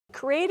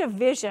Create a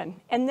vision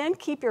and then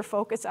keep your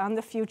focus on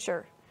the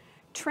future.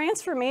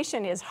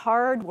 Transformation is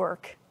hard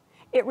work.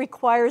 It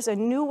requires a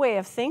new way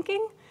of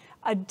thinking,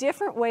 a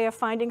different way of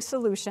finding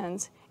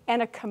solutions,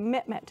 and a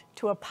commitment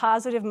to a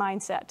positive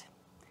mindset.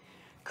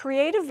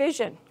 Create a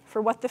vision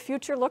for what the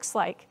future looks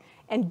like,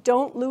 and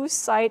don't lose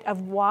sight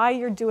of why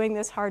you're doing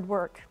this hard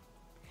work.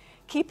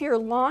 Keep your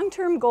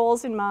long-term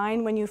goals in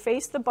mind when you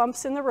face the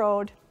bumps in the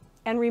road,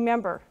 and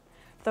remember,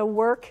 the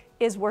work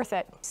is worth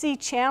it. See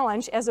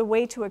challenge as a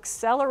way to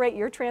accelerate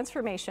your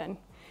transformation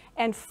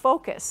and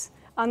focus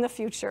on the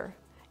future.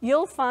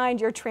 You'll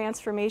find your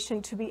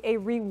transformation to be a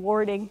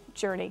rewarding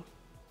journey.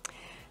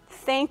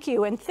 Thank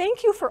you, and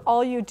thank you for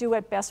all you do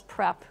at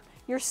BestPrep.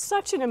 You're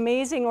such an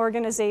amazing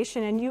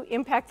organization, and you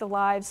impact the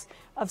lives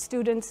of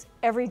students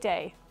every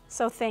day.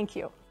 So thank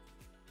you.